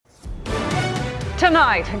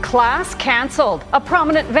Tonight, class cancelled. A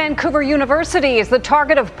prominent Vancouver university is the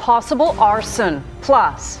target of possible arson.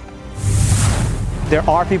 Plus, there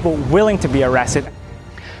are people willing to be arrested.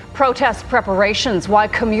 Protest preparations, why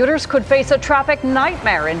commuters could face a traffic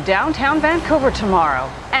nightmare in downtown Vancouver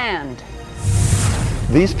tomorrow. And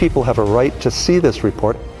these people have a right to see this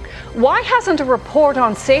report. Why hasn't a report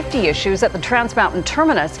on safety issues at the Trans Mountain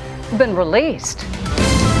Terminus been released?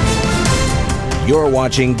 You're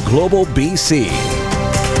watching Global BC.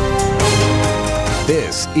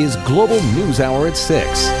 This is Global News Hour at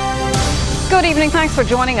 6. Good evening. Thanks for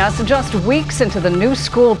joining us. Just weeks into the new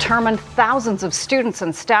school term, and thousands of students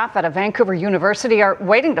and staff at a Vancouver university are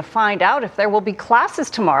waiting to find out if there will be classes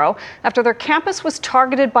tomorrow after their campus was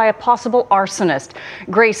targeted by a possible arsonist.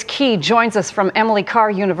 Grace Key joins us from Emily Carr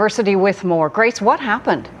University with more. Grace, what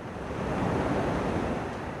happened?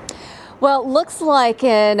 Well, looks like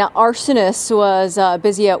an arsonist was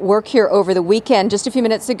busy at work here over the weekend. Just a few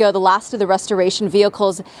minutes ago, the last of the restoration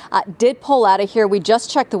vehicles did pull out of here. We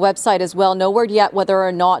just checked the website as well. No word yet whether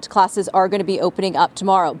or not classes are going to be opening up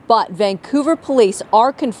tomorrow. But Vancouver police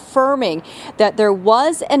are confirming that there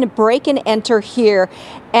was a break and enter here,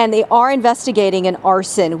 and they are investigating an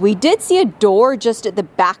arson. We did see a door just at the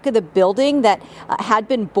back of the building that had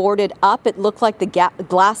been boarded up. It looked like the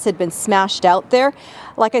glass had been smashed out there.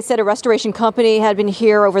 Like I said, a restoration company had been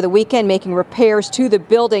here over the weekend making repairs to the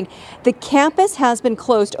building. The campus has been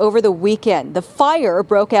closed over the weekend. The fire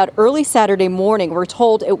broke out early Saturday morning. We're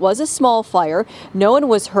told it was a small fire. No one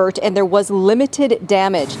was hurt, and there was limited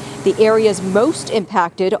damage. The areas most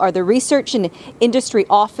impacted are the research and industry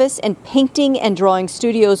office and painting and drawing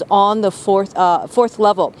studios on the fourth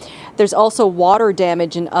level. There's also water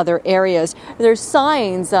damage in other areas. There's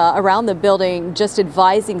signs around the building just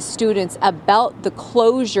advising students about the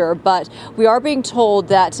closure, but we are being told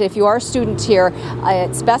that if you are a student here,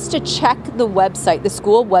 it's best to check the website, the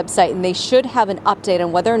school website, and they should have an update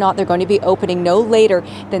on whether or not they're going to be opening no later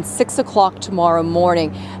than 6 o'clock tomorrow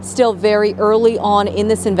morning. Still very early on in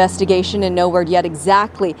this investigation and no word yet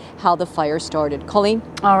exactly how the fire started. Colleen?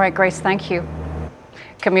 All right, Grace, thank you.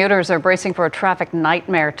 Commuters are bracing for a traffic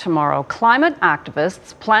nightmare tomorrow. Climate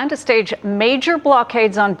activists plan to stage major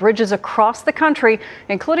blockades on bridges across the country,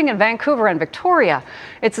 including in Vancouver and Victoria.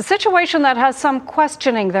 It's a situation that has some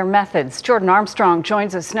questioning their methods. Jordan Armstrong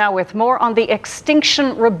joins us now with more on the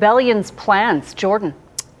Extinction Rebellion's plans. Jordan.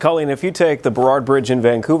 Colleen, if you take the Burrard Bridge in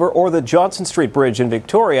Vancouver or the Johnson Street Bridge in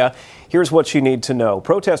Victoria, here's what you need to know.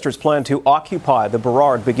 Protesters plan to occupy the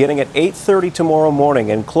Burrard beginning at 8:30 tomorrow morning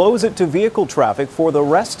and close it to vehicle traffic for the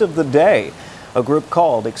rest of the day. A group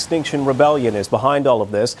called Extinction Rebellion is behind all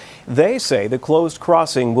of this. They say the closed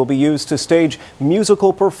crossing will be used to stage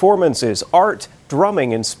musical performances, art,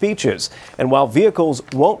 drumming, and speeches. And while vehicles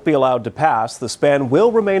won't be allowed to pass, the span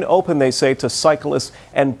will remain open, they say, to cyclists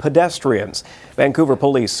and pedestrians. Vancouver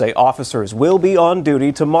police say officers will be on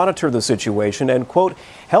duty to monitor the situation and, quote,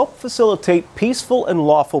 help facilitate peaceful and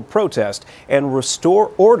lawful protest and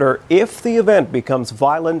restore order if the event becomes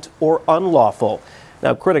violent or unlawful.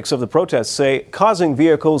 Now, critics of the protests say causing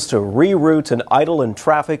vehicles to reroute and idle in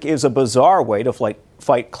traffic is a bizarre way to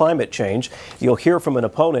fight climate change. You'll hear from an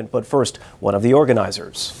opponent, but first, one of the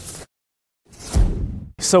organizers.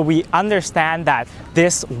 So we understand that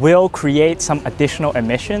this will create some additional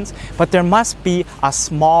emissions, but there must be a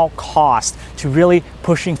small cost to really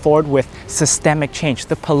pushing forward with systemic change.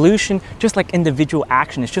 The pollution, just like individual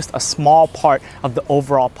action, is just a small part of the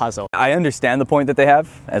overall puzzle. I understand the point that they have.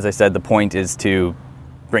 As I said, the point is to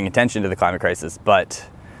bring attention to the climate crisis, but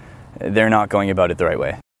they're not going about it the right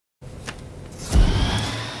way.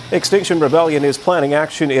 Extinction Rebellion is planning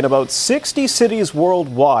action in about 60 cities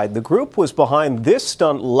worldwide. The group was behind this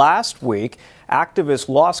stunt last week. Activists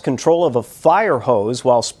lost control of a fire hose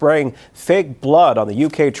while spraying fake blood on the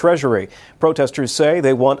UK Treasury. Protesters say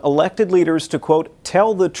they want elected leaders to, quote,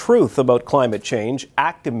 tell the truth about climate change,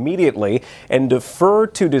 act immediately, and defer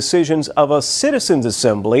to decisions of a citizens'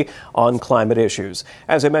 assembly on climate issues.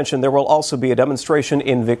 As I mentioned, there will also be a demonstration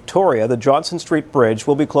in Victoria. The Johnson Street Bridge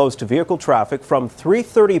will be closed to vehicle traffic from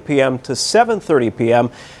 3:30 p.m. to 7:30 p.m.,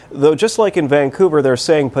 though just like in Vancouver, they're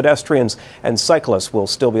saying pedestrians and cyclists will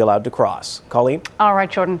still be allowed to cross. Colleen? All right,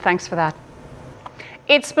 Jordan, thanks for that.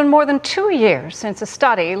 It's been more than 2 years since a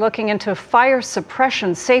study looking into fire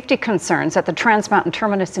suppression safety concerns at the Trans Mountain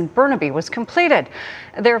Terminus in Burnaby was completed.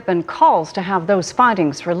 There have been calls to have those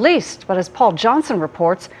findings released, but as Paul Johnson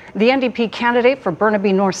reports, the NDP candidate for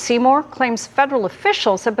Burnaby North Seymour claims federal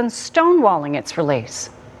officials have been stonewalling its release.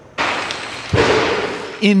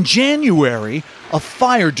 In January, a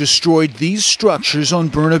fire destroyed these structures on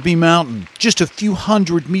Burnaby Mountain, just a few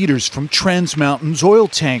hundred meters from Trans Mountain's oil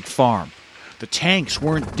tank farm. The tanks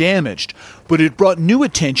weren't damaged, but it brought new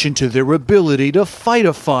attention to their ability to fight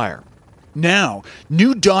a fire. Now,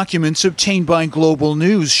 new documents obtained by Global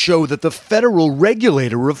News show that the federal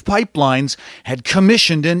regulator of pipelines had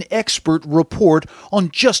commissioned an expert report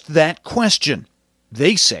on just that question.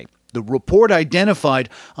 They say the report identified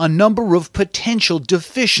a number of potential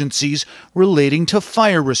deficiencies relating to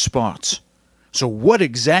fire response. So what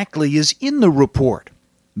exactly is in the report?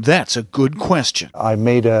 That's a good question. I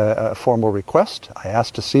made a formal request. I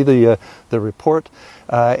asked to see the report,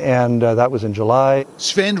 and that was in July.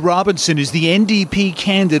 Sven Robinson is the NDP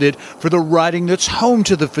candidate for the riding that's home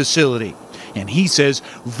to the facility. And he says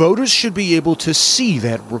voters should be able to see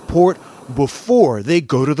that report before they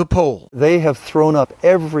go to the poll. They have thrown up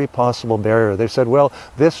every possible barrier. They've said, well,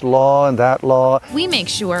 this law and that law. We make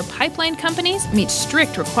sure pipeline companies meet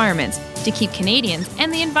strict requirements to keep Canadians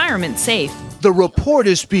and the environment safe. The report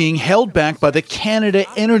is being held back by the Canada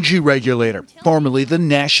Energy Regulator, formerly the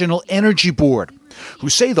National Energy Board, who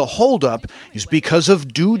say the holdup is because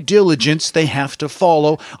of due diligence they have to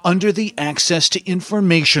follow under the Access to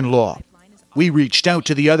Information Law. We reached out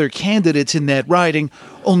to the other candidates in that riding,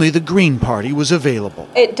 only the Green Party was available.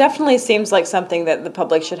 It definitely seems like something that the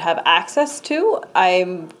public should have access to.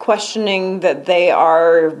 I'm questioning that they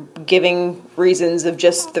are giving reasons of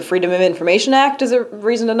just the Freedom of Information Act as a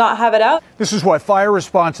reason to not have it out. This is why fire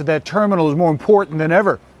response at that terminal is more important than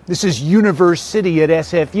ever. This is Universe City at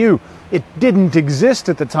SFU. It didn't exist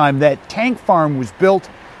at the time that tank farm was built.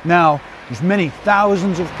 Now, there's many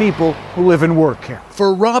thousands of people who live and work here.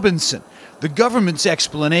 For Robinson, the government's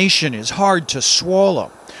explanation is hard to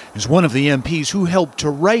swallow. As one of the MPs who helped to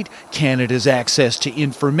write Canada's Access to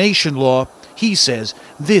Information Law, he says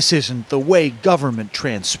this isn't the way government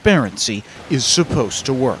transparency is supposed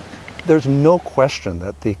to work. There's no question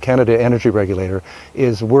that the Canada Energy Regulator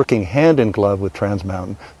is working hand in glove with Trans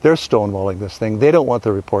Mountain. They're stonewalling this thing. They don't want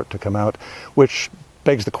the report to come out, which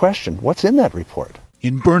begs the question, what's in that report?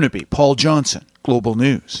 In Burnaby, Paul Johnson, Global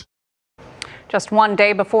News. Just one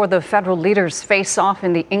day before the federal leaders face off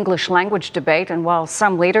in the English language debate, and while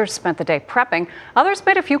some leaders spent the day prepping, others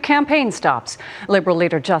made a few campaign stops. Liberal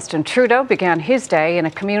leader Justin Trudeau began his day in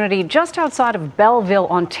a community just outside of Belleville,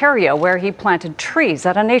 Ontario, where he planted trees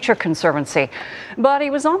at a nature conservancy. But he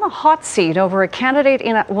was on the hot seat over a candidate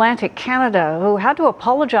in Atlantic Canada who had to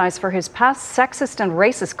apologize for his past sexist and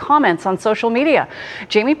racist comments on social media.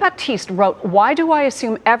 Jamie Baptiste wrote, "Why do I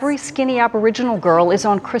assume every skinny Aboriginal girl is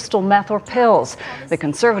on crystal meth or pills?" The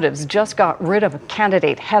Conservatives just got rid of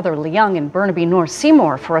candidate Heather Leung in Burnaby North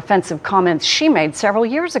Seymour for offensive comments she made several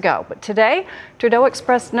years ago. But today, Trudeau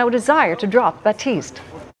expressed no desire to drop Baptiste.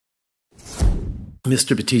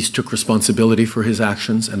 Mr. Baptiste took responsibility for his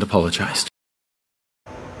actions and apologized.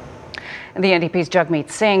 The NDP's Jagmeet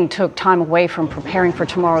Singh took time away from preparing for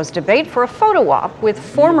tomorrow's debate for a photo op with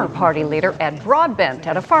former party leader Ed Broadbent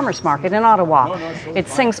at a farmers market in Ottawa.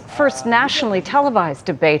 It's Singh's first nationally televised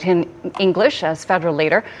debate in English as federal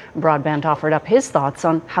leader. Broadbent offered up his thoughts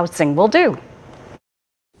on how Singh will do.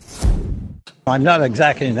 I'm not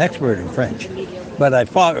exactly an expert in French, but I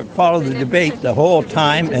followed the debate the whole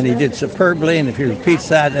time, and he did superbly, and if he repeats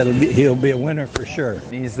that, he'll be a winner for sure.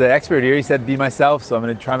 He's the expert here. He said be myself, so I'm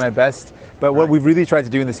going to try my best. But what we've really tried to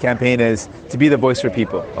do in this campaign is to be the voice for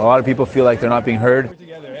people. A lot of people feel like they're not being heard.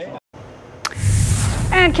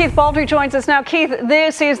 And Keith Baldry joins us now. Keith,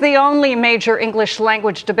 this is the only major English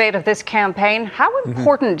language debate of this campaign. How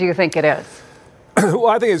important do you think it is? Well,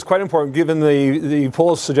 I think it's quite important, given the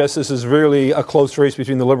polls suggest this is really a close race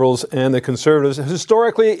between the Liberals and the Conservatives.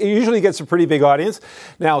 Historically, it usually gets a pretty big audience.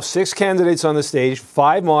 Now, 6 candidates on the stage,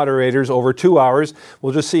 5 moderators over 2 hours.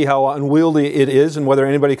 We'll just see how unwieldy it is and whether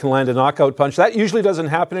anybody can land a knockout punch. That usually doesn't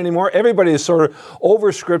happen anymore. Everybody is sort of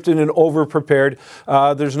over-scripted and over-prepared.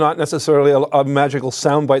 There's not necessarily a magical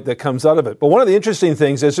soundbite that comes out of it. But one of the interesting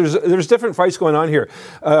things is there's different fights going on here.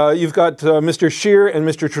 You've got Mr. Scheer and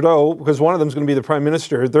Mr. Trudeau, because one of them is going to be the Prime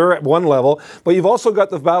Minister. They're at one level, but you've also got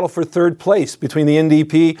the battle for third place between the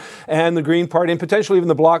NDP and the Green Party and potentially even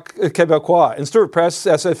the Bloc Québécois. And Stuart Press,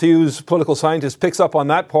 SFU's political scientist, picks up on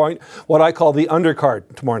that point, what I call the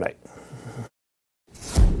undercard tomorrow night.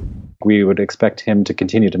 We would expect him to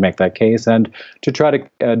continue to make that case and to try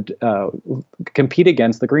to compete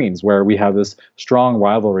against the Greens, where we have this strong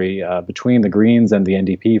rivalry between the Greens and the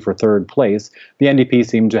NDP for third place. The NDP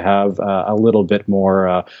seem to have a little bit more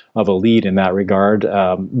of a lead in that regard,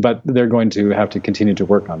 but they're going to have to continue to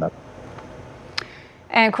work on that.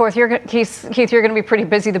 And Keith, you're going to be pretty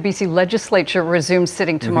busy. The BC legislature resumes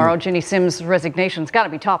sitting tomorrow. Ginny Sims' resignation's got to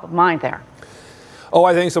be top of mind there. Oh,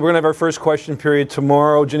 I think so. We're going to have our first question period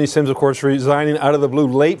tomorrow. Ginny Sims, of course, resigning out of the blue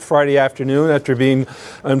late Friday afternoon after being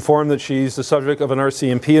informed that she's the subject of an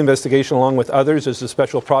RCMP investigation along with others. There's a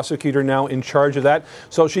special prosecutor now in charge of that.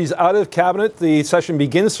 So she's out of cabinet. The session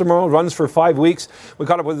begins tomorrow, runs for 5 weeks. We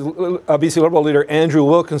caught up with BC Liberal leader Andrew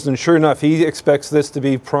Wilkinson. Sure enough, he expects this to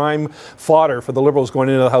be prime fodder for the Liberals going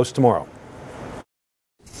into the House tomorrow.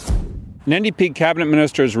 An NDP cabinet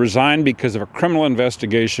minister has resigned because of a criminal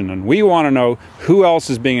investigation, and we want to know who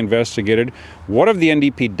else is being investigated. What have the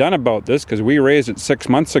NDP done about this? Because we raised it 6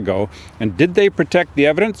 months ago. And did they protect the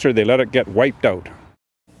evidence, or did they let it get wiped out?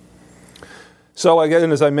 So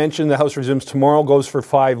again, as I mentioned, the House resumes tomorrow, goes for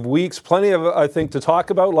 5 weeks. Plenty of, I think, to talk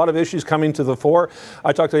about. A lot of issues coming to the fore.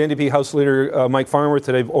 I talked to NDP House Leader Mike Farnworth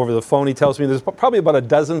today over the phone. He tells me there's probably about a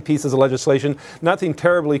dozen pieces of legislation. Nothing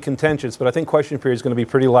terribly contentious, but I think question period is going to be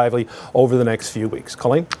pretty lively over the next few weeks.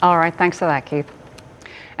 Colleen? All right, thanks for that, Keith.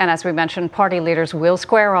 And as we mentioned, party leaders will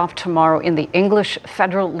square off tomorrow in the English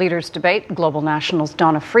federal leaders debate. Global National's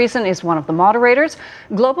Donna Friesen is one of the moderators.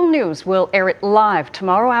 Global News will air it live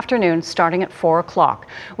tomorrow afternoon starting at 4 o'clock.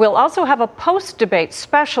 We'll also have a post-debate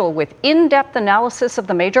special with in-depth analysis of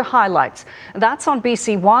the major highlights. That's on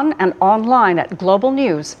BC One and online at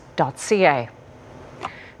globalnews.ca.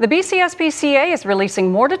 The BCSPCA is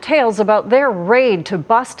releasing more details about their raid to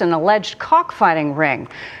bust an alleged cockfighting ring.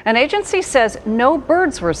 An agency says no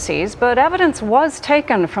birds were seized, but evidence was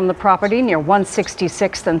taken from the property near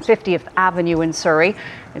 166th and 50th Avenue in Surrey.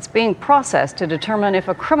 It's being processed to determine if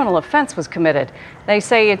a criminal offense was committed. They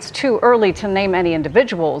say it's too early to name any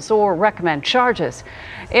individuals or recommend charges.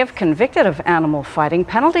 If convicted of animal fighting,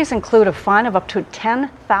 penalties include a fine of up to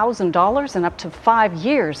 $10,000 and up to 5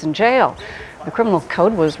 years in jail. The criminal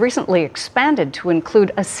code was recently expanded to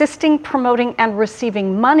include assisting, promoting, and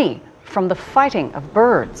receiving money from the fighting of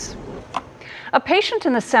birds. A patient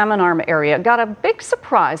in the Salmon Arm area got a big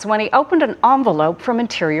surprise when he opened an envelope from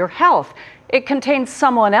Interior Health. It contained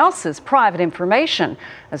someone else's private information.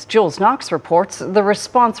 As Jules Knox reports, the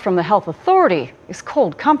response from the health authority is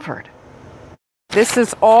cold comfort. This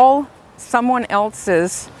is all someone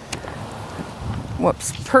else's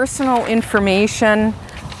personal information,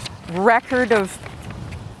 record of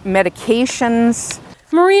medications.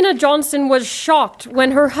 Marina Johnson was shocked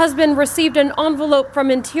when her husband received an envelope from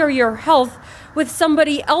Interior Health with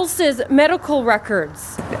somebody else's medical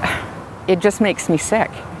records. It just makes me sick.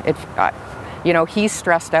 He's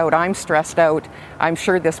stressed out, I'm stressed out. I'm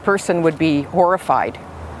sure this person would be horrified.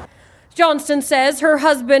 Johnston says her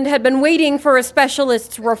husband had been waiting for a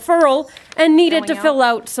specialist's referral and needed to fill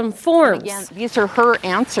out some forms. Again, these are her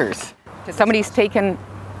answers. Somebody's taken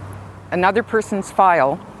another person's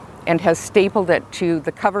file and has stapled it to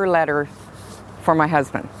the cover letter for my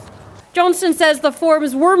husband. Johnston says the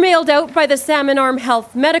forms were mailed out by the Salmon Arm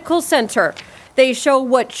Health Medical Centre. They show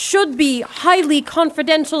what should be highly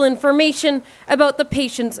confidential information about the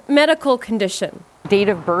patient's medical condition. Date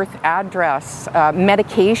of birth, address,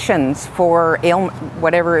 medications for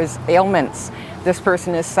whatever is ailments this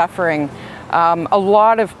person is suffering. A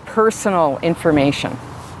lot of personal information.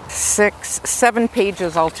 6-7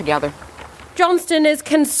 pages altogether. Johnston is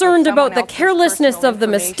concerned about the carelessness of the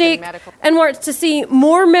mistake and wants to see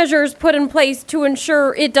more measures put in place to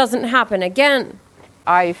ensure it doesn't happen again.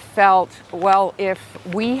 I felt, well, if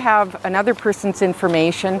we have another person's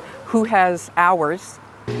information, who has ours?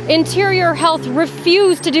 Interior Health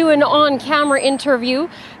refused to do an on-camera interview,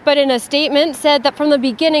 but in a statement said that from the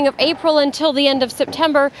beginning of April until the end of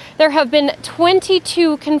September, there have been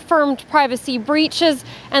 22 confirmed privacy breaches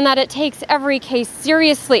and that it takes every case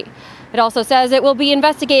seriously. It also says it will be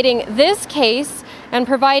investigating this case and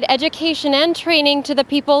provide education and training to the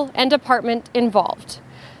people and department involved.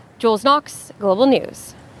 Jules Knox, Global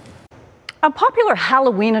News. A popular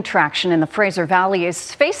Halloween attraction in the Fraser Valley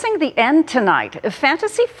is facing the end tonight.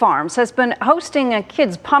 Fantasy Farms has been hosting a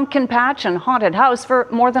kids' pumpkin patch and haunted house for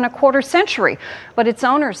more than a quarter century. But its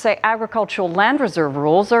owners say agricultural land reserve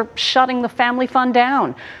rules are shutting the family fun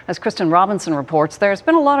down. As Kristen Robinson reports, there's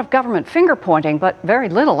been a lot of government finger-pointing, but very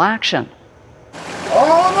little action.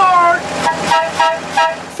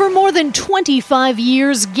 For more than 25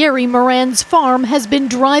 years, Gary Moran's farm has been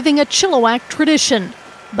driving a Chilliwack tradition.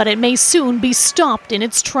 But it may soon be stopped in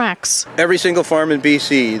its tracks. Every single farm in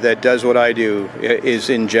BC that does what I do is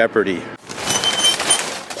in jeopardy.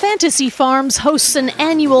 Fantasy Farms hosts an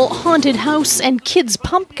annual haunted house and kids'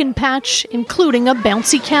 pumpkin patch, including a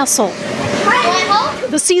bouncy castle.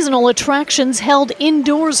 The seasonal attractions held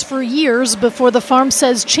indoors for years before the farm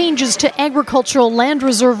says changes to agricultural land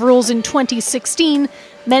reserve rules in 2016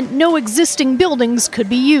 meant no existing buildings could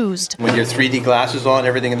be used. When your 3D glasses on,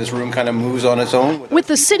 everything in this room kind of moves on its own. With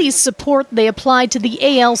the city's support, they applied to the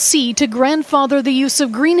ALC to grandfather the use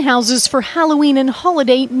of greenhouses for Halloween and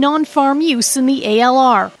holiday non-farm use in the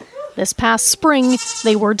ALR. This past spring,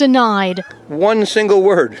 they were denied. One single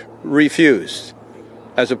word, refused,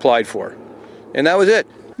 as applied for. And that was it.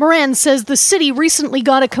 Moran says the city recently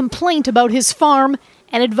got a complaint about his farm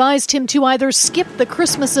and advised him to either skip the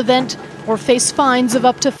Christmas event or face fines of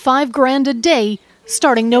up to $5,000 a day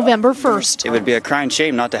starting November 1st. It would be a crying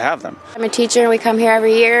shame not to have them. I'm a teacher and we come here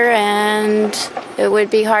every year, and it would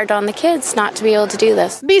be hard on the kids not to be able to do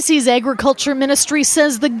this. BC's Agriculture Ministry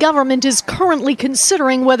says the government is currently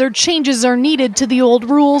considering whether changes are needed to the old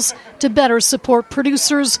rules to better support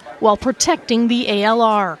producers while protecting the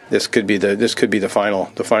ALR. This could be the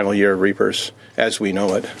final year of reapers as we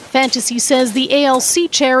know it. Fantasy says the ALC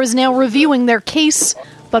chair is now reviewing their case,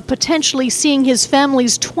 but potentially seeing his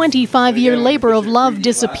family's 25-year labor of love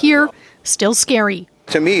disappear, still scary.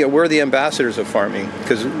 To me, we're the ambassadors of farming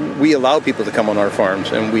because we allow people to come on our farms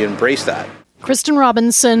and we embrace that. Kristen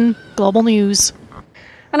Robinson, Global News.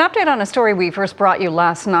 An update on a story we first brought you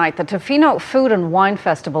last night. The Tofino Food and Wine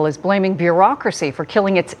Festival is blaming bureaucracy for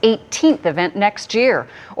killing its 18th event next year.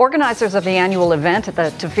 Organizers of the annual event at the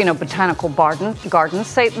Tofino Botanical Gardens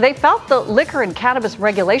say they felt the Liquor and Cannabis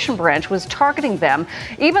Regulation Branch was targeting them,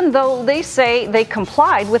 even though they say they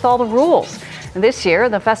complied with all the rules. This year,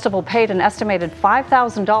 the festival paid an estimated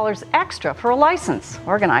 $5,000 extra for a license.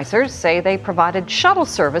 Organizers say they provided shuttle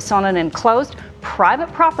service on an enclosed private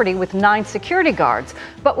property with 9 security guards,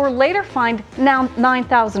 but were later fined now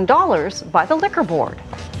 $9,000 by the liquor board.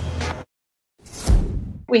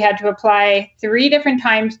 We had to apply 3 different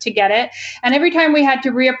times to get it. And every time we had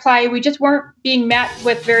to reapply, we just weren't being met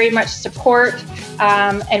with very much support.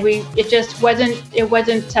 It just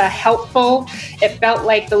wasn't helpful. It felt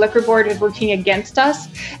like the liquor board was working against us.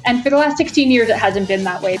 And for the last 16 years, it hasn't been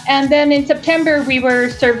that way. And then in September, we were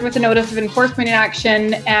served with a notice of enforcement in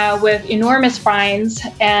action with enormous fines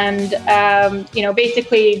and,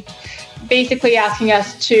 basically asking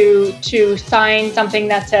us to sign something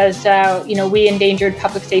that says, we endangered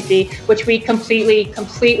public safety, which we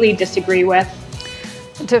completely disagree with.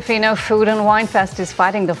 Tofino Food and Wine Fest is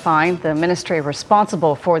fighting the fine. The ministry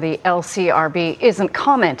responsible for the LCRB isn't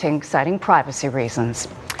commenting, citing privacy reasons.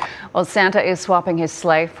 Well, Santa is swapping his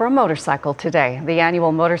sleigh for a motorcycle today. The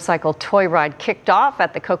annual motorcycle toy ride kicked off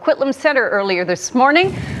at the Coquitlam Center earlier this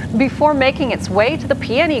morning before making its way to the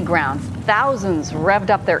PNE grounds. Thousands revved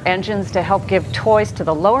up their engines to help give toys to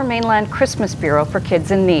the Lower Mainland Christmas Bureau for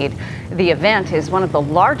kids in need. The event is one of the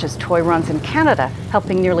largest toy runs in Canada,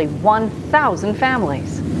 helping nearly 1,000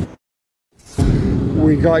 families.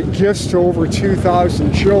 We got gifts to over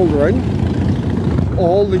 2,000 children.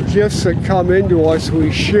 All the gifts that come into us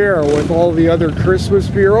we share with all the other Christmas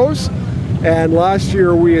bureaus, and last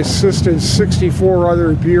year we assisted 64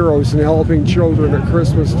 other bureaus in helping children at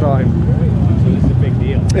Christmas time. So it's a big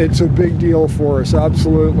deal. It's a big deal for us,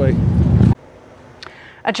 absolutely.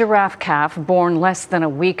 A giraffe calf born less than a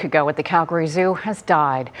week ago at the Calgary Zoo has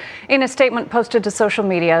died. In a statement posted to social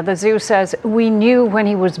media, the zoo says, "We knew when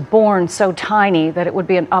he was born so tiny that it would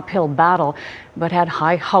be an uphill battle, but had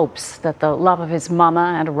high hopes that the love of his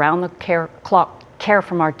mama and around-the-clock care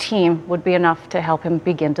from our team would be enough to help him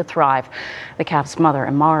begin to thrive." The calf's mother,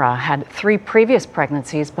 Imara, had 3 previous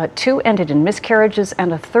pregnancies, but 2 ended in miscarriages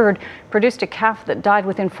and a 3rd produced a calf that died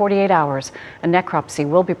within 48 hours. A necropsy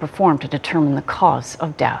will be performed to determine the cause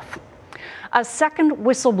of death. A second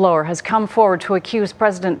whistleblower has come forward to accuse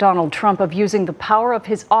President Donald Trump of using the power of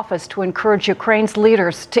his office to encourage Ukraine's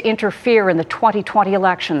leaders to interfere in the 2020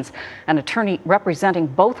 elections. An attorney representing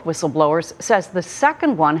both whistleblowers says the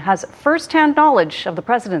second one has first-hand knowledge of the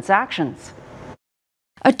president's actions.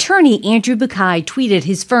 Attorney Andrew Bukai tweeted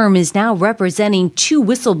his firm is now representing 2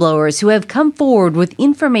 whistleblowers who have come forward with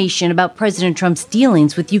information about President Trump's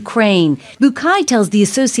dealings with Ukraine. Bukai tells the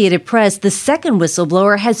Associated Press the second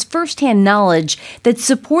whistleblower has firsthand knowledge that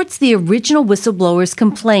supports the original whistleblower's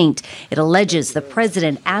complaint. It alleges the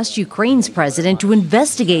president asked Ukraine's president to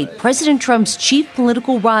investigate President Trump's chief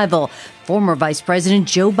political rival, former Vice President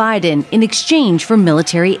Joe Biden, in exchange for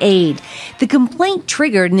military aid. The complaint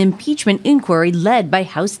triggered an impeachment inquiry led by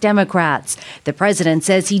House Democrats. The president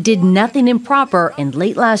says he did nothing improper and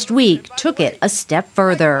late last week took it a step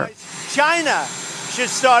further. China should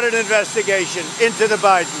start an investigation into the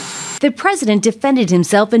Bidens. The president defended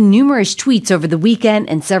himself in numerous tweets over the weekend,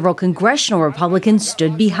 and several congressional Republicans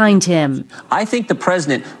stood behind him. I think the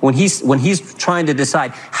president, when he's trying to decide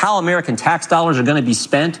how American tax dollars are going to be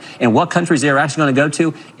spent and what countries they're actually going to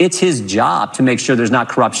go to, it's his job to make sure there's not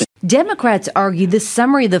corruption. Democrats argue the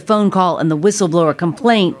summary of the phone call and the whistleblower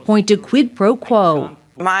complaint point to quid pro quo.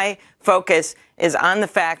 My focus is on the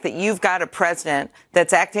fact that you've got a president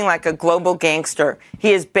that's acting like a global gangster.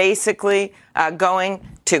 He is basically going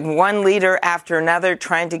to one leader after another,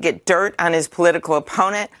 trying to get dirt on his political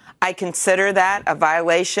opponent. I consider that a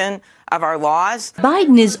violation of our laws.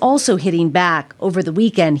 Biden is also hitting back. Over the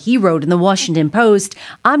weekend, he wrote in the Washington Post,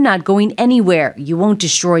 "I'm not going anywhere. You won't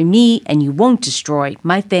destroy me, and you won't destroy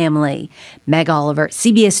my family." Meg Oliver,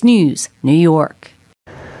 CBS News, New York.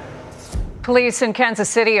 Police in Kansas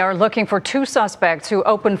City are looking for 2 suspects who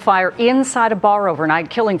opened fire inside a bar overnight,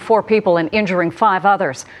 killing 4 people and injuring 5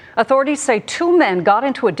 others. Authorities say 2 men got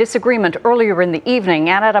into a disagreement earlier in the evening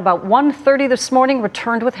and at about 1:30 this morning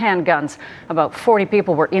returned with handguns. About 40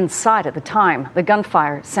 people were inside at the time. The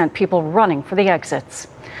gunfire sent people running for the exits.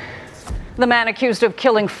 The man accused of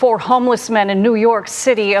killing 4 homeless men in New York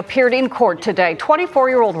City appeared in court today.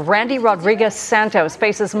 24-year-old Randy Rodriguez Santos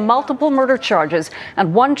faces multiple murder charges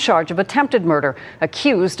and 1 charge of attempted murder,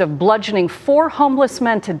 accused of bludgeoning 4 homeless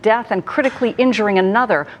men to death and critically injuring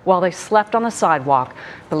another while they slept on the sidewalk.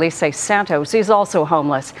 Police say Santos is also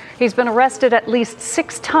homeless. He's been arrested at least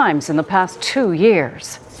 6 times in the past 2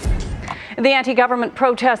 years. The anti-government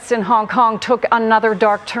protests in Hong Kong took another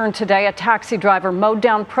dark turn today. A taxi driver mowed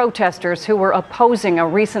down protesters who were opposing a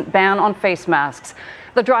recent ban on face masks.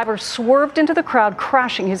 The driver swerved into the crowd,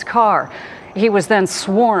 crashing his car. He was then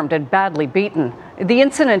swarmed and badly beaten. The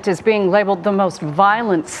incident is being labeled the most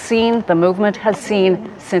violent scene the movement has seen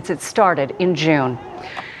since it started in June.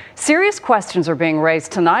 Serious questions are being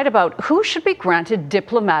raised tonight about who should be granted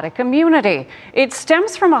diplomatic immunity. It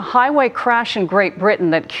stems from a highway crash in Great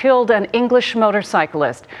Britain that killed an English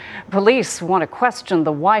motorcyclist. Police want to question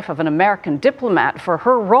the wife of an American diplomat for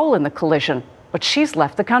her role in the collision, but she's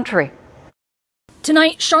left the country.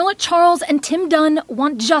 Tonight, Charlotte Charles and Tim Dunn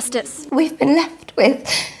want justice. We've been left with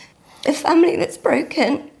a family that's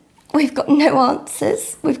broken. We've got no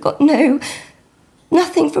answers. We've got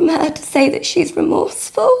nothing from her to say that she's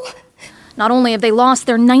remorseful. Not only have they lost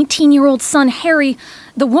their 19-year-old son, Harry,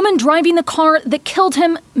 the woman driving the car that killed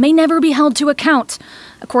him may never be held to account.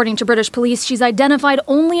 According to British police, she's identified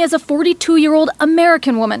only as a 42-year-old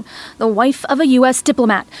American woman, the wife of a U.S.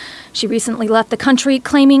 diplomat. She recently left the country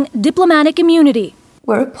claiming diplomatic immunity.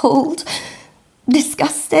 We're appalled,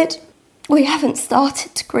 disgusted. We haven't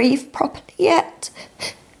started to grieve properly yet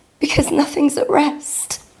because nothing's at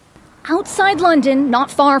rest. Outside London, not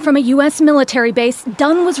far from a U.S. military base,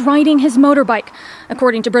 Dunn was riding his motorbike.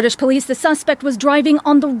 According to British police, the suspect was driving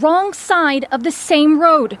on the wrong side of the same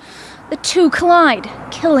road. The 2 collide,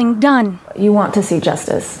 killing Dunn. You want to see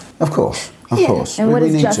justice? Of course, of course. And what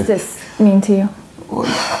does justice mean to you?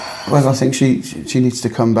 Well, I think she needs to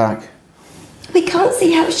come back. We can't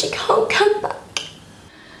see how she can't come back.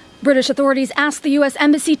 British authorities asked the U.S.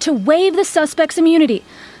 Embassy to waive the suspect's immunity,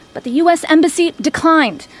 but the U.S. Embassy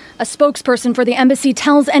declined. A spokesperson for the embassy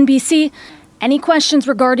tells NBC, any questions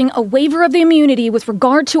regarding a waiver of the immunity with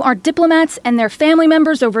regard to our diplomats and their family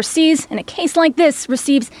members overseas in a case like this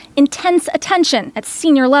receives intense attention at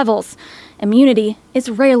senior levels. Immunity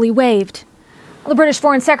is rarely waived. The British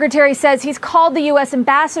Foreign Secretary says he's called the U.S.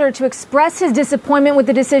 ambassador to express his disappointment with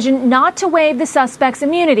the decision not to waive the suspect's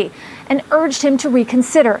immunity and urged him to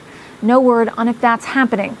reconsider. No word on if that's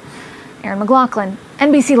happening. Erin McLaughlin,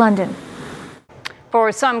 NBC London.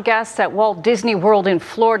 For some guests at Walt Disney World in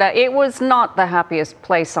Florida, it was not the happiest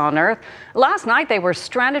place on earth. Last night, they were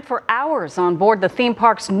stranded for hours on board the theme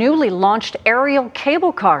park's newly launched aerial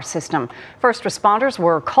cable car system. First responders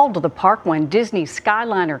were called to the park when Disney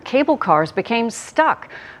Skyliner cable cars became stuck.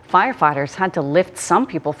 Firefighters had to lift some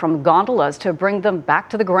people from gondolas to bring them back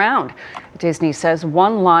to the ground. Disney says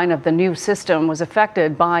one line of the new system was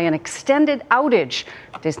affected by an extended outage.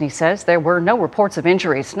 Disney says there were no reports of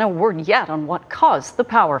injuries, no word yet on what caused the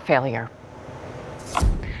power failure.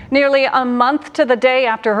 Nearly a month to the day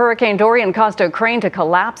after Hurricane Dorian caused a crane to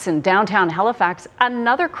collapse in downtown Halifax,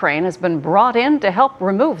 another crane has been brought in to help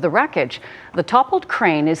remove the wreckage. The toppled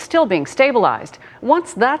crane is still being stabilized.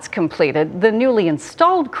 Once that's completed, the newly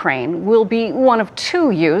installed crane will be one of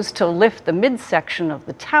 2 used to lift the midsection of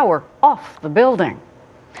the tower off the building.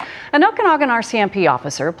 An Okanagan RCMP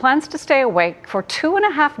officer plans to stay awake for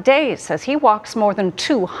 2.5 days as he walks more than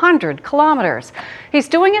 200 kilometers. He's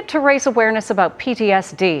doing it to raise awareness about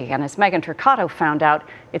PTSD, and as Megan Turcato found out,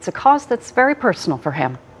 it's a cause that's very personal for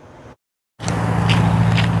him.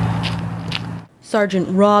 Sergeant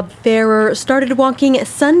Rob Ferrer started walking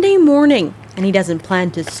Sunday morning, and he doesn't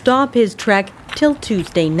plan to stop his trek till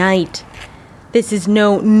Tuesday night. This is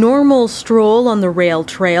no normal stroll on the rail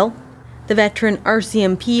trail. The veteran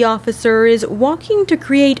RCMP officer is walking to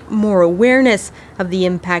create more awareness of the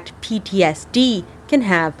impact PTSD can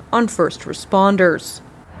have on first responders.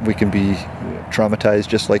 We can be traumatized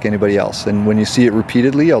just like anybody else. And when you see it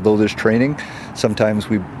repeatedly, although there's training, sometimes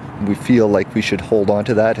we feel like we should hold on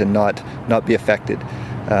to that and not be affected.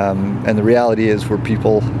 And the reality is we're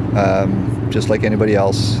people just like anybody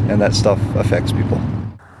else, and that stuff affects people.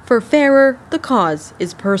 For Ferrer, the cause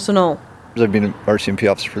is personal. I've been an RCMP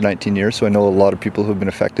officer for 19 years, so I know a lot of people who have been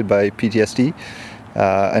affected by PTSD.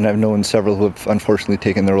 And I've known several who have unfortunately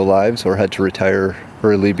taken their own lives or had to retire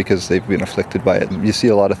early because they've been afflicted by it. You see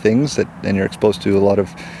a lot of things and you're exposed to a lot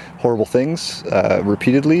of horrible things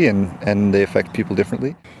repeatedly, and they affect people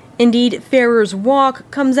differently. Indeed, Ferrer's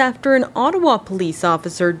walk comes after an Ottawa police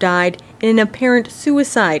officer died in an apparent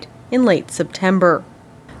suicide in late September.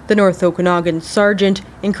 The North Okanagan sergeant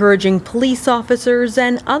encouraging police officers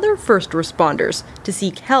and other first responders to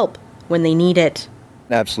seek help when they need it.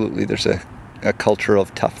 Absolutely, there's a culture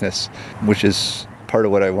of toughness, which is part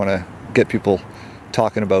of what I want to get people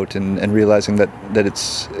talking about and realizing that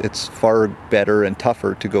it's far better and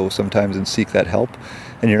tougher to go sometimes and seek that help,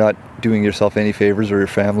 and you're not doing yourself any favors or your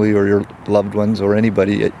family or your loved ones or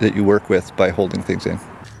anybody that you work with by holding things in.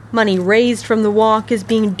 Money raised from the walk is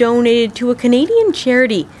being donated to a Canadian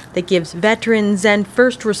charity that gives veterans and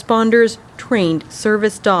first responders trained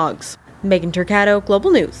service dogs. Megan Turcato, Global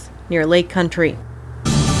News, near Lake Country.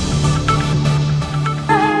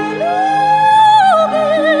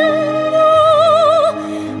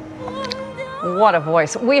 What a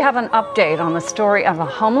voice. We have an update on the story of a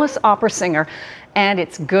homeless opera singer, and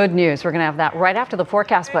it's good news. We're going to have that right after the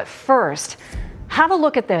forecast, but first, have a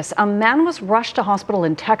look at this. A man was rushed to hospital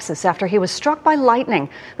in Texas after he was struck by lightning.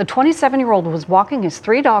 The 27-year-old was walking his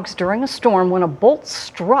 3 dogs during a storm when a bolt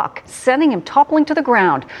struck, sending him toppling to the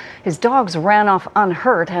ground. His dogs ran off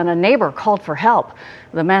unhurt, and a neighbor called for help.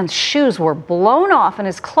 The man's shoes were blown off and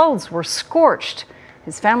his clothes were scorched.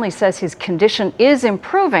 His family says his condition is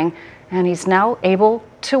improving and he's now able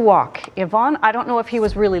to walk. Yvonne, I don't know if he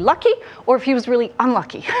was really lucky or if he was really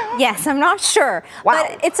unlucky. Yes, I'm not sure. Wow.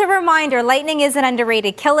 But it's a reminder, lightning is an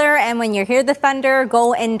underrated killer, and when you hear the thunder,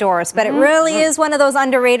 go indoors. But it really is one of those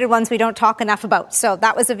underrated ones we don't talk enough about. So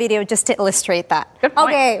that was a video just to illustrate that. Good point.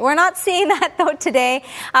 Okay, we're not seeing that though today.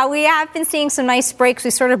 We have been seeing some nice breaks.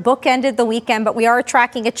 We sort of bookended the weekend, but we are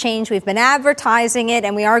tracking a change. We've been advertising it,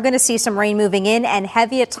 and we are going to see some rain moving in and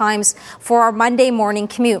heavy at times for our Monday morning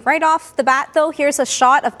commute. Right off the bat, though, here's a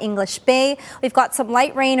shot of English Bay. We've got some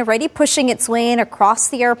light rain already pushing its way in across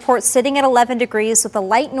the airport, sitting at 11 degrees with a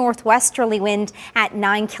light northwesterly wind at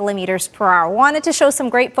 9 kilometers per hour. Wanted to show some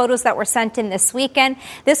great photos that were sent in this weekend.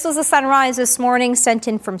 This was a sunrise this morning sent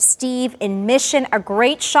in from Steve in Mission. A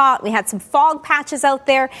great shot. We had some fog patches out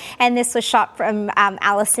there, and this was shot from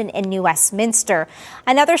Allison in New Westminster.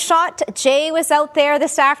 Another shot, Jay was out there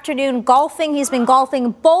this afternoon golfing. He's been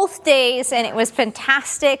golfing both days, and it was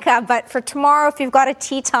fantastic. But for tomorrow, if you've got a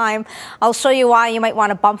tee time, I'll show you why you might want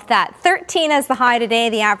to bump that. 13 as the high today.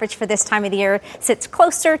 The average for this time of the year sits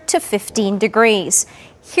closer to 15 degrees.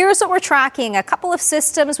 Here's what we're tracking. A couple of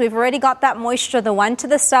systems. We've already got that moisture, the one to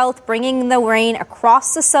the south, bringing the rain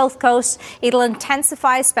across the south coast. It'll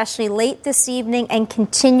intensify, especially late this evening and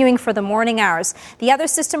continuing for the morning hours. The other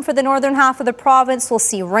system for the northern half of the province will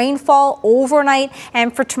see rainfall overnight,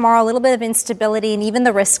 and for tomorrow, a little bit of instability and even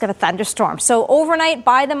the risk of a thunderstorm. So overnight,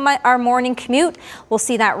 by our morning commute, we'll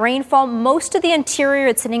see that rainfall. Most of the interior,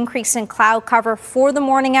 it's an increase in cloud cover for the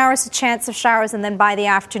morning hours, a chance of showers, and then by the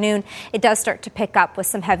afternoon, it does start to pick up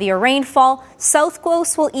with some heavier rainfall. South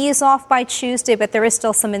coast will ease off by Tuesday, but there is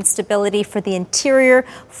still some instability for the interior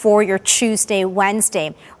for your Tuesday,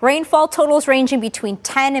 Wednesday. Rainfall totals ranging between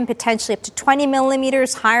 10 and potentially up to 20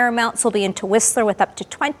 millimeters. Higher amounts will be into Whistler with up to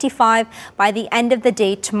 25 by the end of the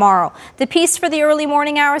day tomorrow. The piece for the early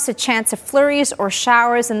morning hours, a chance of flurries or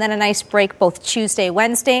showers, and then a nice break both Tuesday,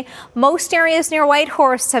 Wednesday. Most areas near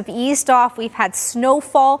Whitehorse have eased off. We've had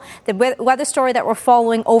snowfall. The weather story that we're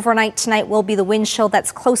following overnight tonight will be the wind chill that's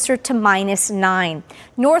closer to -9.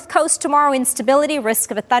 North coast tomorrow, instability, risk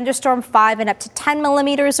of a thunderstorm, 5 and up to 10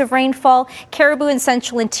 millimeters of rainfall. Caribou and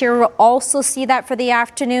central interior will also see that for the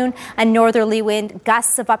afternoon. A northerly wind,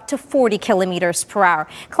 gusts of up to 40 kilometers per hour.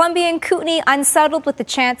 Columbia and Kootenay unsettled with the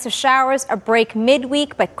chance of showers. A break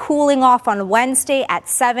midweek, but cooling off on Wednesday at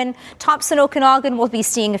 7. Thompson, Okanagan will be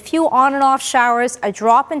seeing a few on and off showers. A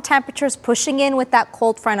drop in temperatures pushing in with that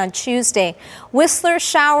cold front on Tuesday. Whistler,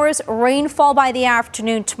 showers, rainfall by the afternoon.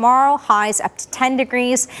 afternoon tomorrow, highs up to 10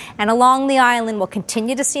 degrees. And along the island, we'll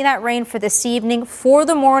continue to see that rain for this evening. For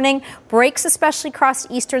the morning, breaks especially across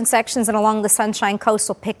eastern sections and along the Sunshine Coast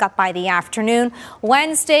will pick up by the afternoon.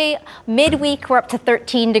 Wednesday, midweek, we're up to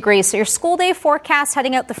 13 degrees. So your school day forecast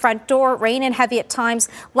heading out the front door, rain and heavy at times.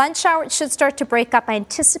 Lunch hour, it should start to break up. I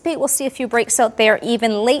anticipate we'll see a few breaks out there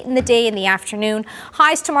even late in the day and the afternoon.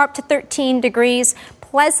 Highs tomorrow up to 13 degrees.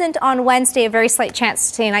 Pleasant on Wednesday, a very slight chance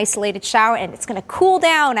to see an isolated shower, and it's going to cool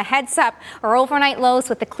down. A heads up, our overnight lows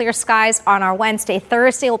with the clear skies on our Wednesday.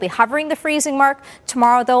 Thursday will be hovering the freezing mark.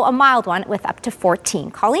 Tomorrow, though, a mild one with up to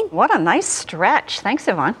 14. Colleen? What a nice stretch. Thanks,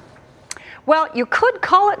 Yvonne. Well, you could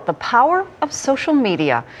call it the power of social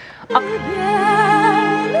media.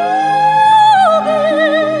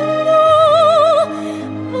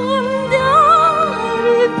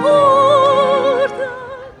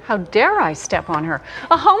 How dare I step on her?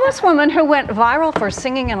 A homeless woman who went viral for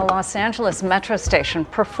singing in a Los Angeles metro station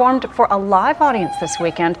performed for a live audience this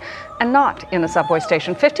weekend and not in a subway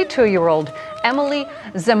station. 52-year-old Emily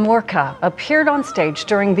Zamorka appeared on stage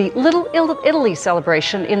during the Little Italy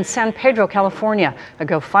celebration in San Pedro, California. A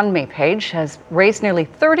GoFundMe page has raised nearly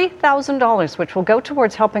 $30,000, which will go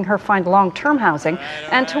towards helping her find long-term housing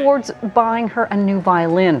and towards buying her a new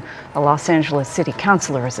violin. A Los Angeles city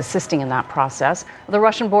councilor is assisting in that process. The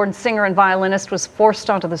Russian-born singer and violinist was forced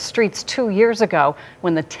onto the streets 2 years ago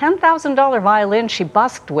when the $10,000 violin she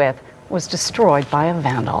busked with was destroyed by a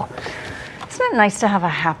vandal. Isn't it nice to have a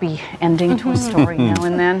happy ending to a story now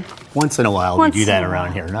and then? Once in a while, we do that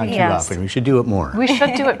around here. Not too often. We should do it more. We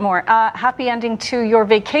should do it more. Happy ending to your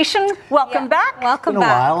vacation. Welcome back. Welcome back. It's been a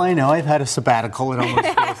while. I know. I've had a sabbatical. It almost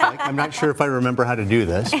feels like. I'm not sure if I remember how to do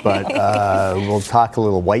this, but we'll talk a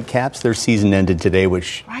little Whitecaps. Their season ended today,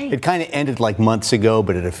 which it kind of ended like months ago,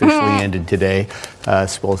 but it officially ended today.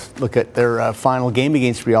 So we'll look at their final game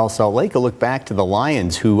against Real Salt Lake. A look back to the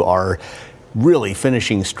Lions, who are really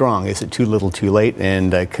finishing strong. Is it too little too late?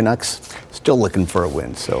 And Canucks still looking for a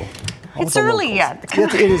win. So it's early yet.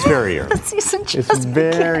 It is very early. The season just It's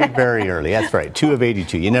very, very early. That's right. 2 of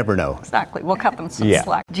 82. You never know. Exactly. We'll cut them some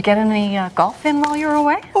slack. Did you get any golf in while you were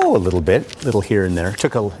away? Oh, a little bit. A little here and there.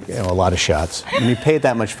 Took a lot of shots. When you pay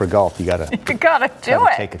that much for golf, you gotta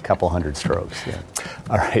take a couple hundred strokes. Yeah.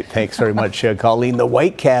 All right. Thanks very much, Colleen. The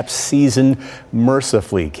Whitecaps season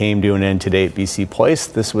mercifully came to an end today at BC Place.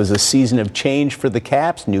 This was a season of change for the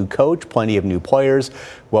Caps. New coach, plenty of new players.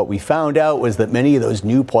 What we found out was that many of those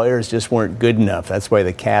new players just weren't good enough. That's why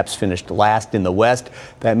the Caps finished last in the West.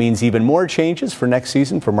 That means even more changes for next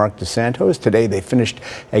season for Mark DeSantos. Today they finished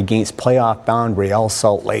against playoff-bound Real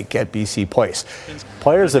Salt Lake at BC Place.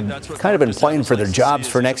 Players have kind of been playing for their jobs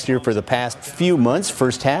for next year for the past few months.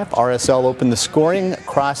 First half, RSL opened the scoring,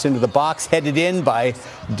 cross into the box, headed in by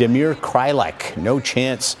Damir Krylak. No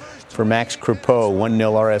chance for Max Crepeau,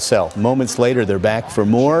 1-0 RSL. Moments later, they're back for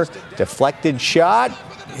more. Deflected shot,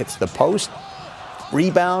 hits the post.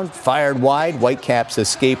 Rebound, fired wide. Whitecaps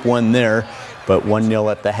escape one there, but 1-0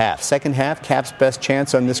 at the half. Second half, Caps' best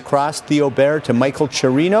chance on this cross. Theo Bair to Michael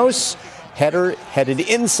Chirinos. Header headed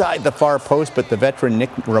inside the far post, but the veteran Nick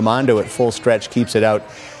Raimondo at full stretch keeps it out.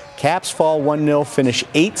 Caps fall 1-0, finish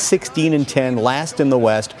 8-16-10, last in the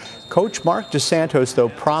West. Coach Mark DeSantos, though,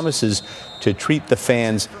 promises to treat the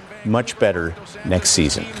fans much better next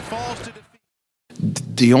season.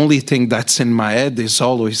 The only thing that's in my head is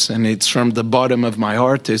always, and it's from the bottom of my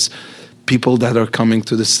heart, is people that are coming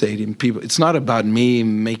to the stadium. People. It's not about me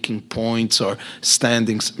making points or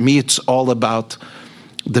standings. Me, it's all about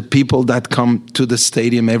the people that come to the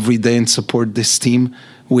stadium every day and support this team.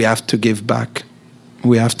 We have to give back.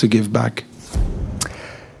 We have to give back.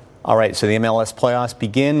 All right, so the MLS playoffs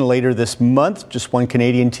begin later this month. Just one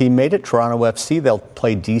Canadian team made it, Toronto FC. They'll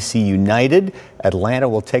play DC United. Atlanta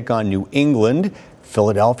will take on New England.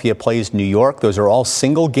 Philadelphia plays New York. Those are all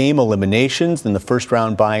single-game eliminations. Then the first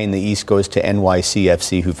round bye in the East goes to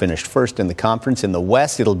NYCFC, who finished first in the conference. In the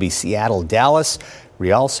West, it'll be Seattle, Dallas,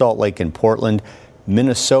 Real Salt Lake, and Portland.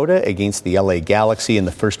 Minnesota against the LA Galaxy, and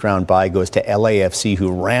the first round bye goes to LAFC,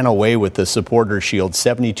 who ran away with the Supporters Shield.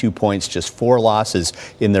 72 points, just 4 losses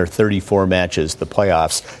in their 34 matches. The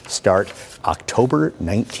playoffs start October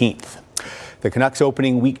 19th. The Canucks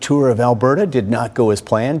opening week tour of Alberta did not go as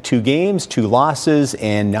planned. 2 games, 2 losses,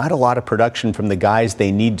 and not a lot of production from the guys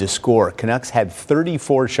they need to score. Canucks had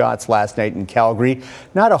 34 shots last night in Calgary.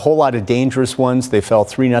 Not a whole lot of dangerous ones. They fell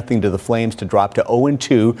 3-0 to the Flames to drop to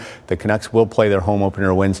 0-2. The Canucks will play their home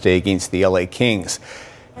opener Wednesday against the LA Kings.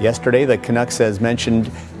 Yesterday, the Canucks, as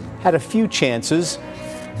mentioned, had a few chances.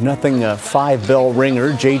 0-0 5-bell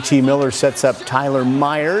ringer. JT Miller sets up Tyler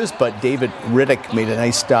Myers, but David Riddick made a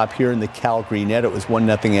nice stop here in the Calgary net. It was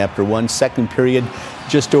 1-0 after one. Second period,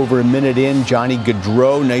 just over a minute in, Johnny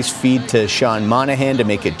Gaudreau, nice feed to Sean Monahan to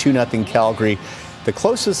make it 2-0 Calgary. The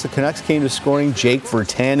closest the Canucks came to scoring, Jake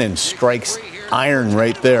Virtanen strikes iron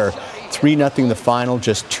right there. 3-0 the final,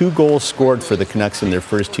 just 2 goals scored for the Canucks in their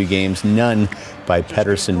first 2 games, none by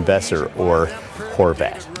Pettersson, Besser, or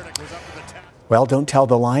Horvat. Well, don't tell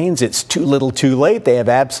the Lions it's too little too late. They have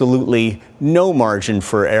absolutely no margin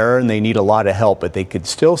for error, and they need a lot of help, but they could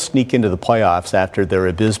still sneak into the playoffs after their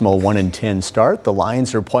abysmal 1-10 start. The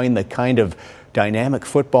Lions are playing the kind of dynamic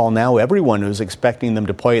football now everyone was expecting them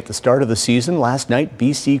to play at the start of the season. Last night,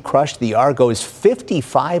 BC crushed the Argos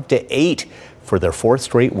 55-8 for their 4th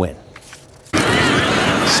straight win.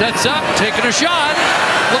 Sets up, taking a shot,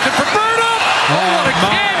 looking for Burnham. Oh, what a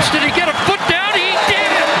catch! Did he get a foot down? He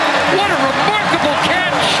did! What a remarkable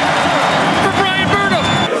catch for Brian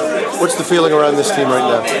Burnham. What's the feeling around this team right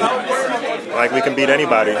now? Like we can beat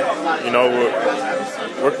anybody. You know,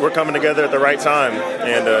 we're coming together at the right time,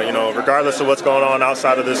 and you know, regardless of what's going on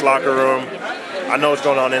outside of this locker room, I know what's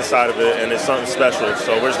going on inside of it, and it's something special.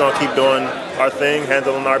 So we're just going to keep doing our thing,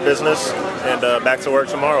 handling our business, and back to work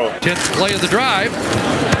tomorrow. 10th play of the drive,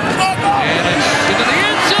 and it's into the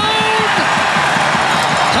end zone.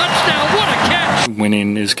 Touchdown! What a catch!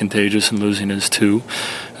 Winning is contagious, and losing is too.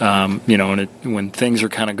 You know, and when things are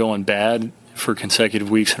kind of going bad for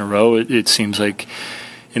consecutive weeks in a row, it seems like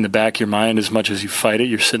in the back of your mind, as much as you fight it,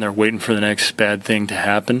 you're sitting there waiting for the next bad thing to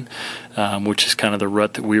happen, which is kind of the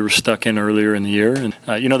rut that we were stuck in earlier in the year. And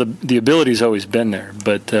you know, the ability's always been there,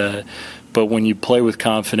 but when you play with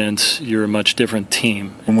confidence, you're a much different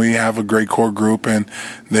team. When we have a great core group and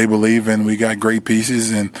they believe, and we got great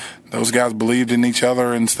pieces, and those guys believed in each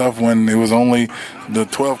other and stuff when it was only the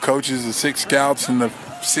 12 coaches, the 6 scouts, and the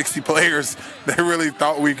 60 players, they really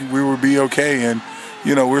thought we would be okay. And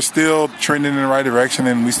you know, we're still trending in the right direction,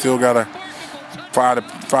 and we still got to try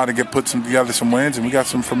to put together some wins, and we got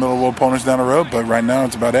some formidable opponents down the road, but right now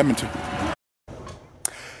it's about Edmonton.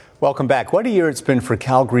 Welcome back. What a year it's been for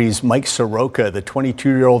Calgary's Mike Soroka. The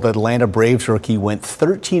 22-year-old Atlanta Braves rookie went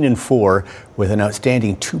 13-4 with an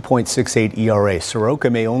outstanding 2.68 ERA.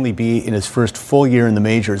 Soroka may only be in his first full year in the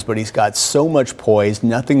majors, but he's got so much poise,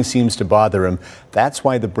 nothing seems to bother him. That's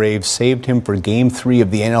why the Braves saved him for Game 3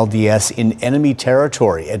 of the NLDS in enemy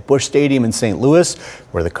territory at Busch Stadium in St. Louis,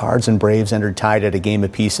 where the Cards and Braves entered tied at a game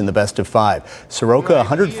apiece in the best of 5. Soroka,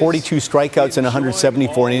 142 strikeouts in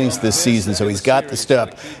 174 innings this season, so he's got the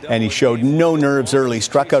stuff, and he showed no nerves early.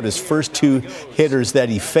 Struck out his first 2 hitters that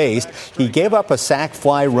he faced. He gave up a sac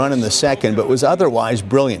fly run in the second, but was otherwise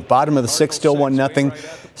brilliant. Bottom of the 6th, still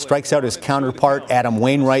 1-0. Strikes out his counterpart, Adam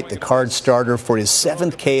Wainwright, the Cards starter, for his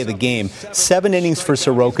 7th K of the game. 7 innings for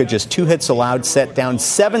Soroka, just 2 hits allowed, set down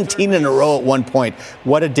 17 in a row at one point.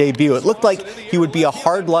 What a debut. It looked like he would be a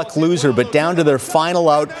hard luck loser, but down to their final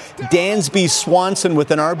out, Dansby Swanson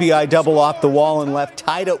with an RBI double off the wall and left,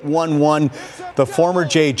 tied at 1-1. The former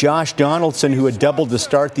Jay, Josh Donaldson, who had doubled to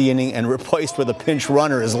start the inning and replaced with a pinch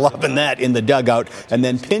runner, is loving that in the dugout. And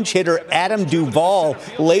then pinch hitter Adam Duvall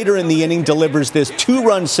later in the inning delivers this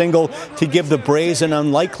 2-run single to give the Braves an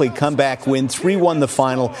unlikely comeback win. 3-1 the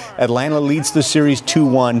final. Atlanta leads the series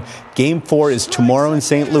 2-1. Game 4 is tomorrow in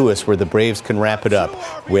St. Louis, where the Braves can wrap it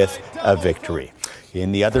up with a victory.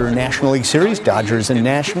 In the other National League Series, Dodgers and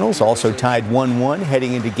Nationals also tied 1-1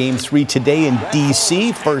 heading into Game 3 today in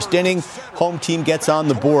D.C. First inning, home team gets on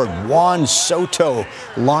the board. Juan Soto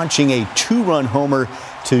launching a 2-run homer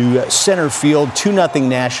to center field, 2-0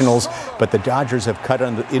 Nationals, but the Dodgers have cut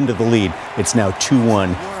into the lead. It's now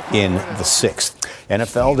 2-1 in the 6th.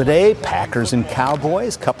 NFL today, Packers and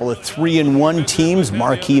Cowboys, couple of 3-1 teams,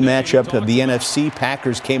 marquee matchup of the NFC.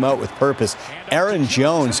 Packers came out with purpose. Aaron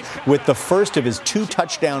Jones with the first of his 2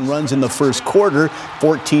 touchdown runs in the first quarter,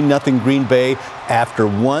 14-0 Green Bay after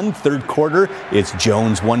 1. Third quarter, it's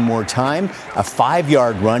Jones one more time, a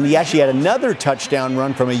 5-yard run. He actually had another touchdown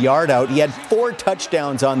run from a yard out. He had 4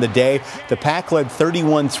 touchdowns on the day. The Pack led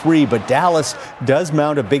 31-3, but Dallas does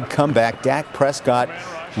mount a big comeback. Dak Prescott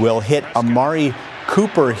will hit Amari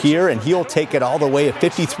Cooper here, and he'll take it all the way, a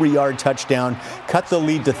 53-yard touchdown, cut the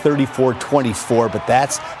lead to 34-24, but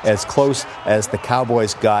that's as close as the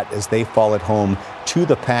Cowboys got as they fall at home to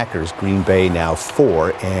the Packers. Green Bay now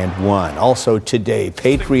 4-1. Also today,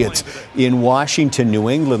 Patriots in Washington, New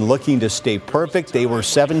England looking to stay perfect. They were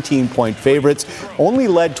 17-point favorites, only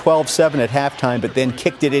led 12-7 at halftime, but then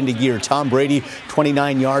kicked it into gear. Tom Brady,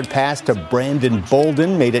 29-yard pass to Brandon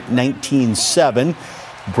Bolden, made it 19-7.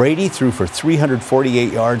 Brady threw for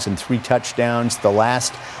 348 yards and 3 touchdowns. The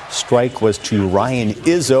last strike was to Ryan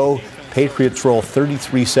Izzo. Patriots roll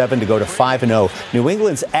 33-7 to go to 5-0. New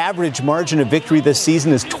England's average margin of victory this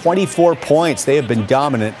season is 24 points. They have been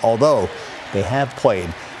dominant, although they have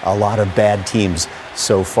played a lot of bad teams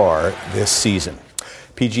so far this season.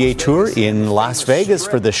 PGA Tour in Las Vegas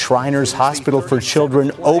for the Shriners Hospital for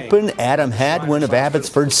Children Open. Adam Hadwin of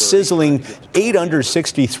Abbotsford sizzling 8 under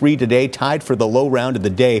 63 today, tied for the low round of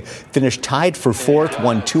the day. Finished tied for 4th,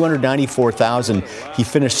 won $294,000. He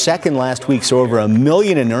finished second last week, so over $1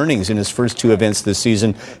 million in earnings in his first 2 events this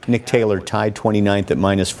season. Nick Taylor tied 29th at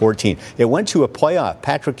 -14. It went to a playoff.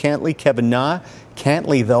 Patrick Cantley, Kevin Na.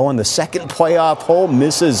 Cantley, though, on the second playoff hole,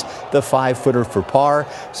 misses the 5-footer for par.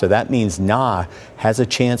 So that means Na has a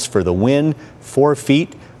chance for the win. 4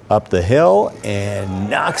 feet up the hill and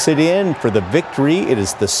knocks it in for the victory. It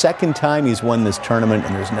is the second time he's won this tournament,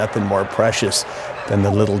 and there's nothing more precious than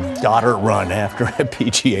the little daughter run after a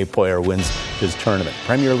PGA player wins his tournament.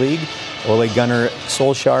 Premier League, Ole Gunnar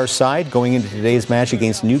Solskjaer's side going into today's match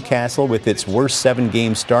against Newcastle with its worst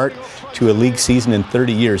 7-game start to a league season in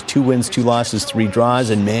 30 years. 2 wins, 2 losses, 3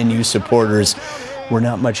 draws, and Man U supporters were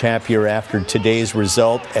not much happier after today's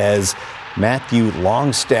result as Matthew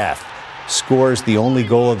Longstaff scores the only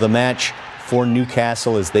goal of the match for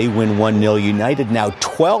Newcastle as they win 1-0. United now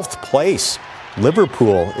 12th place.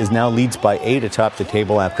 Liverpool is now leads by 8 atop the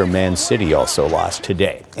table after Man City also lost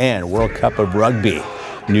today. And World Cup of Rugby.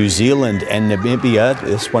 New Zealand and Namibia.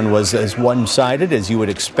 This one was as one-sided as you would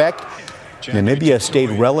expect. Namibia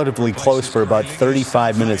stayed relatively close for about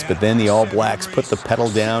 35 minutes, but then the All Blacks put the pedal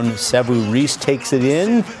down. Sevu Reece takes it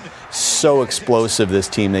in. So explosive, this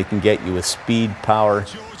team. They can get you with speed, power,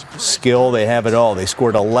 skill. They have it all. They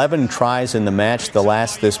scored 11 tries in the match. The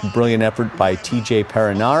last, this brilliant effort by TJ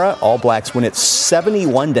Perenara. All Blacks win it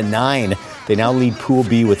 71-9. They now lead Pool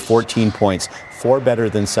B with 14 points, 4 better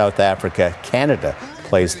than South Africa. Canada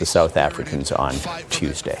plays the South Africans on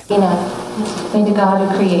Tuesday. May the God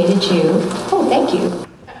who created you. Oh, thank you.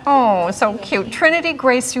 Oh, so cute. Trinity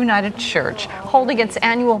Grace United Church holding its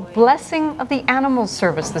annual Blessing of the Animals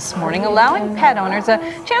service this morning, allowing pet owners a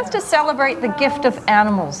chance to celebrate the gift of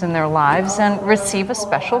animals in their lives and receive a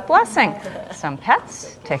special blessing. Some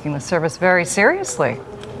pets taking the service very seriously.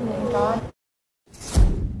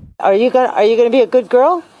 Are you gonna be a good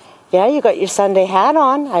girl? Yeah, you got your Sunday hat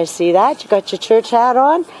on. I see that. You got your church hat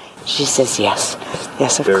on. She says yes.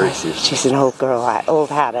 Yes, of course. She's an old girl, old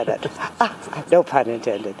hat at it. No pun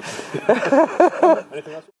intended.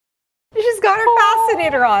 She's got her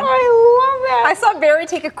fascinator on. I love it. I saw Barry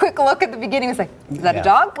take a quick look at the beginning. He was like, is that a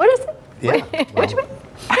dog? What is it? Yeah. What you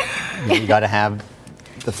mean? You got to have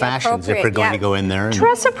the fashions if we're going to go in there. And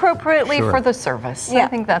dress appropriately Sure. for the service. Yeah. I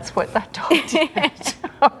think that's what that dog did.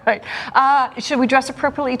 All right. Should we dress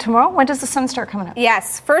appropriately tomorrow? When does the sun start coming up?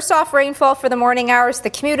 Yes. First off, rainfall for the morning hours,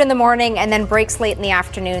 the commute in the morning, and then breaks late in the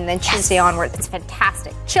afternoon. Then Tuesday onward, it's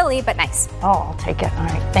fantastic. Chilly, but nice. Oh, I'll take it. All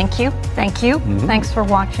right. Thank you. Thank you. Thanks for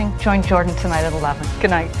watching. Join Jordan tonight at 11.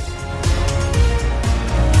 Good night.